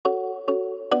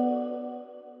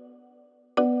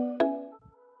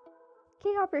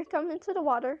Okay, Aubrey, come into the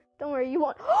water. Don't worry, you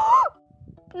won't.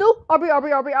 No, Aubrey.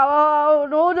 Oh,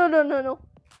 no.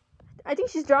 I think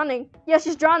she's drowning. Yeah,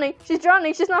 she's drowning. She's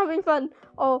not having fun.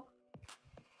 Oh.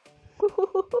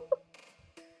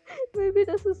 Maybe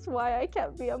this is why I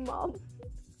can't be a mom.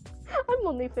 I'm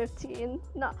only 15.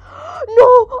 No,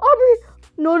 Aubrey.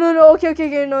 No.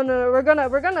 Okay. No. We're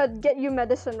gonna get you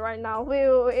medicine right now.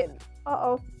 Wait.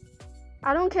 Uh-oh.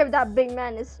 I don't care if that big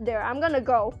man is there. I'm gonna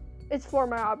go. It's for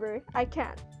my Aubrey. I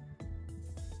can't.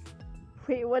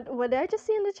 Wait, what did I just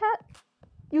see in the chat?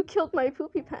 You killed my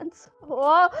poopy pants.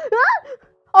 Oh,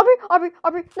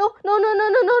 Aubrey. No.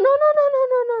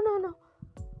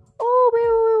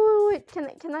 Oh, wait. Can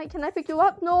I pick you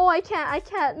up? No, I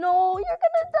can't. No, you're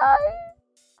gonna die.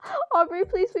 Aubrey,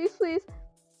 please.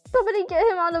 Somebody get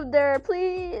him out of there,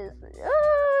 please.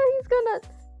 He's gonna...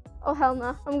 Oh, hell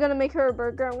no. I'm gonna make her a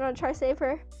burger. I'm gonna try save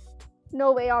her.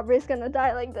 No way Aubrey's gonna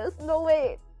die like this. No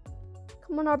way.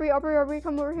 Come on, Aubrey,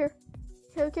 come over here.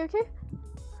 Okay.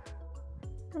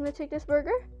 I'm gonna take this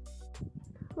burger.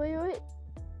 Wait.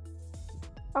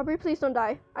 Aubrey, please don't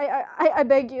die. I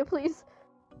beg you, please.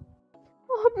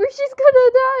 Aubrey, she's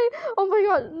gonna die. Oh my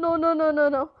god.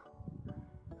 No.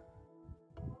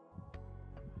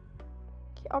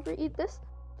 Okay, Aubrey, eat this.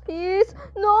 Please.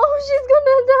 No, she's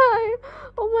gonna die.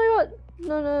 Oh my god.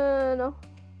 No.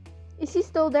 Is he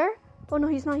still there? Oh no,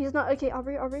 he's not. Okay,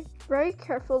 Aubrey. Very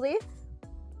carefully.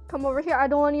 Come over here. I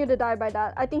don't want you to die by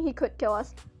that. I think he could kill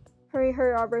us. Hurry,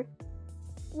 Aubrey.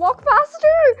 Walk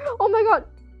faster! Oh my god.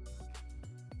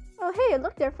 Oh hey,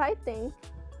 look, they're fighting.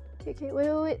 Okay,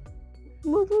 wait.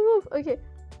 Move. Okay.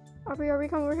 Aubrey,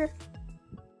 come over here.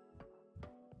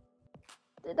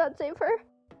 Did that save her?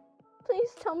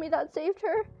 Please tell me that saved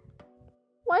her.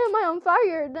 Why am I on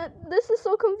fire? This is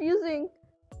so confusing.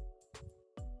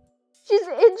 She's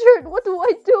injured. What do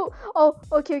I do? Oh,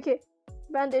 okay.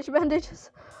 Bandages.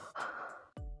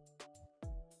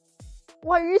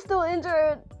 Why are you still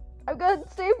injured? I'm gonna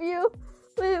save you.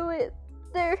 Wait.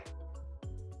 There.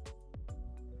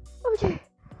 Okay.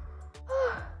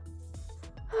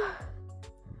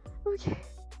 Okay.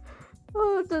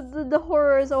 Oh, the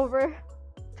horror is over.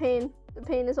 The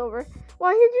pain is over. Why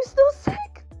are you still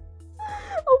sick?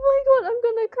 Oh my god, I'm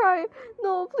gonna cry.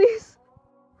 No, please.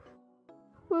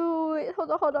 Wait,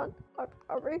 hold on.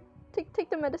 Aubrey, take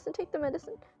the medicine.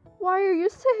 Why are you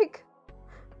sick?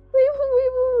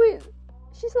 Wait.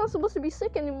 She's not supposed to be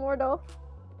sick anymore though.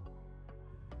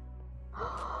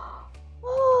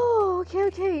 Oh,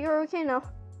 okay, you're okay now.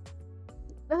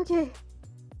 Okay,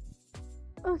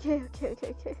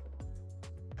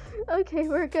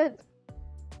 we're good.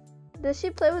 Does she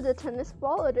play with the tennis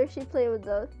ball or does she play with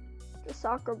the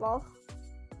soccer ball?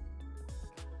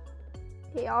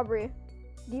 Hey Aubrey,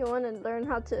 do you want to learn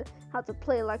how to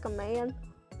play like a man?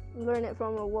 Learn it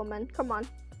from a woman. Come on.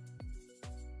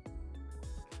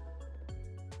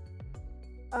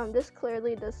 This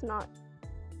clearly does not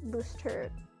boost her.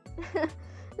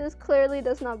 This clearly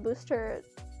does not boost her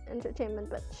entertainment,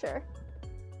 but sure.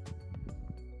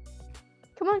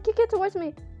 Come on, kick it towards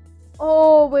me.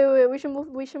 Oh wait, we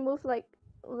should move like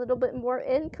a little bit more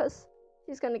in, cause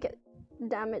she's gonna get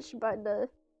damaged by the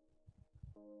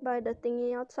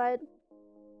thingy outside.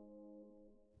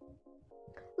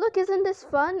 Look, isn't this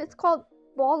fun? It's called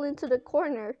ball into the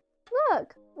corner.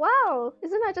 Look, wow,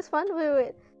 isn't that just fun?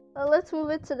 Wait. Let's move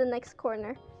it to the next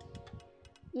corner.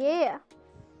 Yeah.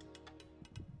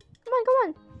 Come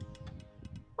on.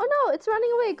 Oh no, it's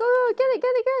running away. Go, get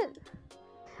it.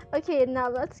 Okay, now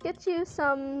let's get you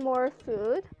some more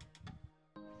food.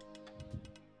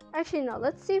 Actually, no,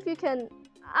 let's see if you can...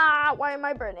 why am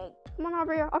I burning? Come on,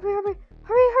 Aubrey.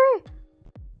 Hurry.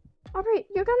 Aubrey,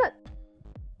 you're gonna...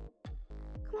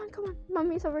 Come on.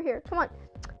 Mommy's over here. Come on.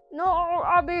 No,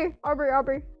 Aubrey.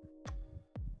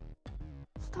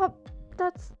 Stop.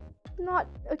 That's not...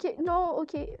 Okay, no,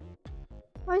 okay.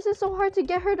 Why is it so hard to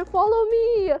get her to follow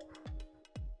me?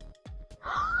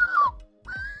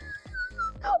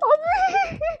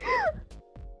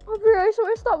 Aubrey, I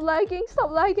swear, stop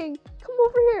lagging. Come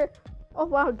over here. Oh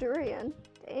wow, durian.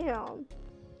 Damn.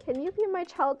 Can you be my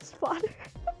child's father?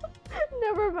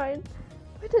 Never mind.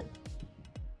 Did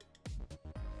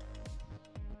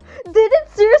it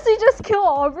seriously just kill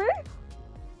Aubrey?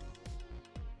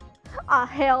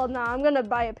 Hell nah. I'm gonna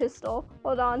buy a pistol.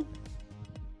 Hold on.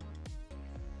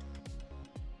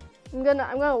 I'm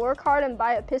gonna work hard and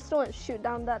buy a pistol and shoot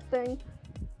down that thing.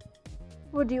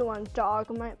 What do you want, dog?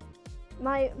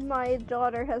 My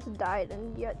daughter has died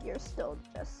and yet you're still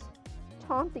just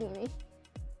taunting me.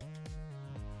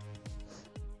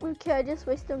 Okay, I just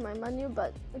wasted my money,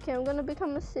 but okay, I'm gonna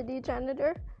become a city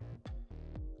janitor.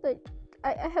 Like,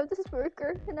 I have this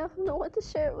burger and I don't know what to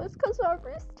share it with because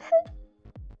Aubrey's dead.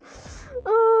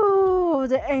 Oh,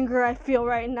 the anger I feel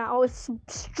right now is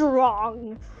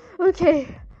strong. Okay,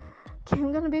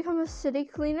 I'm gonna become a city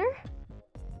cleaner.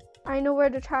 I know where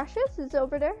the trash is. Is it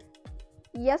over there?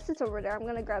 Yes, it's over there. I'm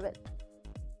gonna grab it.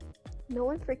 No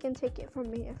one freaking take it from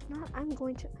me. If not, I'm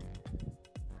going to.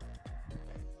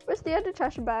 Where's the other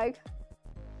trash bag?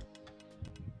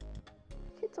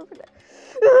 It's over there.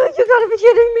 You gotta be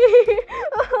kidding me!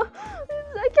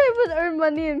 I can't even earn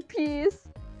money in peace.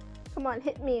 Come on,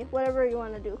 hit me. Whatever you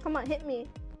want to do. Come on, hit me.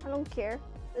 I don't care.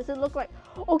 Does it look like...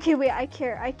 Okay, wait, I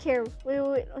care.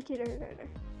 Wait. Okay, there. Okay,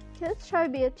 let's try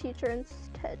to be a teacher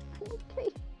instead.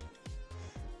 Okay.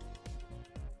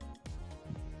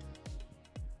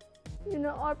 You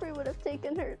know, Aubrey would have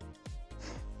taken her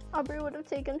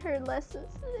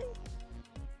lessons today.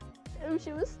 If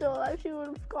she was still alive, she would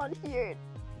have gone here.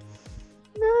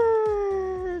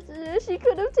 She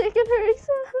could have taken her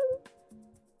exam.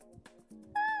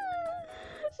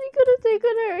 She could have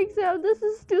taken her exam. This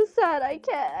is too sad. I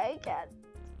can't.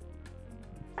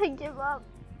 I give up.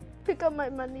 Pick up my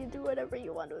money, do whatever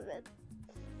you want with it.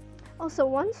 Also,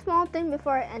 one small thing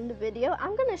before I end the video,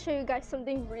 I'm gonna show you guys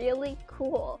something really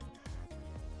cool.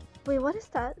 Wait, what is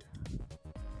that?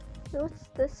 What's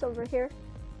this over here?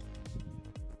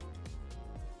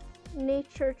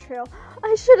 Nature trail.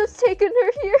 I should have taken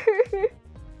her here.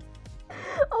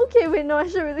 Okay, wait, no, I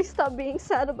should really stop being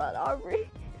sad about Aubrey.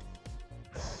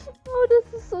 Oh,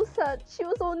 this is so sad. She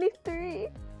was only 3.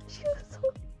 She was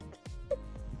only 3.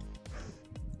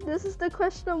 This is the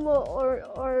questionable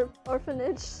or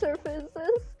orphanage services.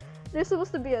 There's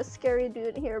supposed to be a scary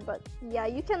dude here, but yeah,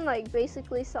 you can like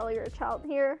basically sell your child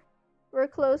here. We're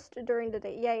closed during the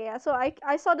day. Yeah. So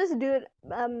I saw this dude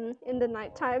in the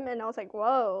nighttime and I was like,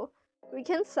 whoa, we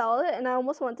can sell it. And I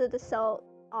almost wanted to sell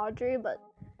Audrey, but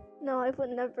no, I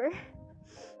would never.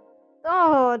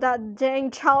 Oh, that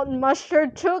dang child musher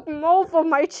took both of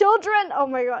my children. Oh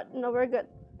my god, no, we're good.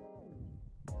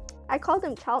 I called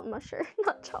him child musher,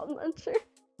 not child muncher.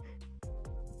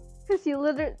 Because he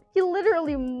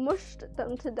literally mushed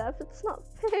them to death. It's not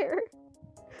fair.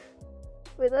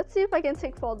 Wait, let's see if I can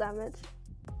take fall damage.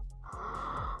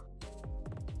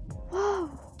 Whoa.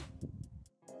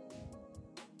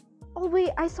 Oh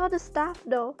wait, I saw the staff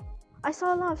though. I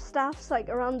saw a lot of staffs like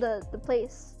around the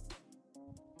place.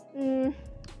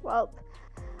 Well.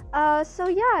 So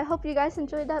yeah, I hope you guys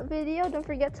enjoyed that video. Don't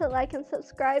forget to like and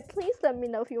subscribe. Please let me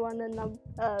know if you want in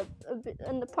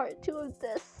the part 2 of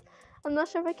this. I'm not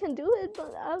sure if I can do it,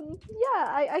 but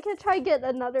yeah, I can try get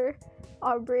another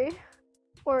Aubrey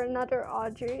or another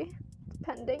Audrey,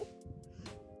 depending.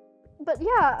 But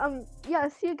yeah,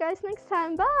 see you guys next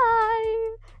time.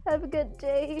 Bye. Have a good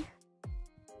day.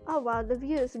 Oh wow, the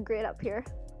view is great up here.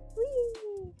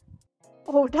 Whee!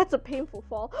 Oh, that's a painful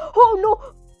fall. Oh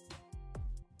no.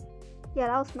 Yeah,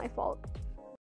 that was my fault.